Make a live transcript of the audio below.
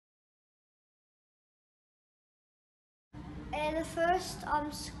We're the first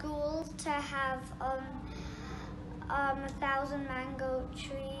school to have 1,000 mango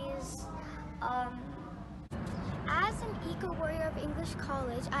trees. As an eco-warrior of English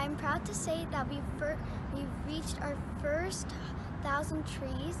College, I am proud to say that we've reached our first 1,000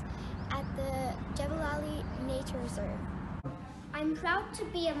 trees at the Jebel Ali Nature Reserve. I'm proud to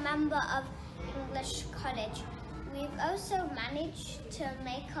be a member of English College. We've also managed to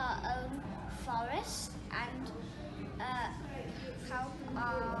make our own forest and help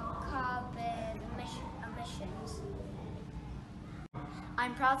our carbon emissions.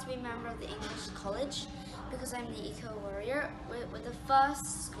 I'm proud to be a member of the English College because I'm the eco-warrior. We're the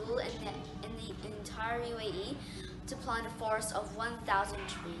first school in the entire UAE to plant a forest of 1,000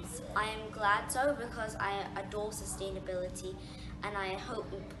 trees. I am glad so because I adore sustainability and I hope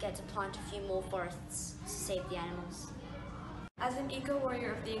we get to plant a few more forests to save the animals. As an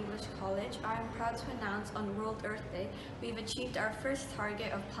eco-warrior of the English College, I am proud to announce on World Earth Day we've achieved our first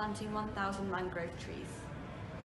target of planting 1,000 mangrove trees.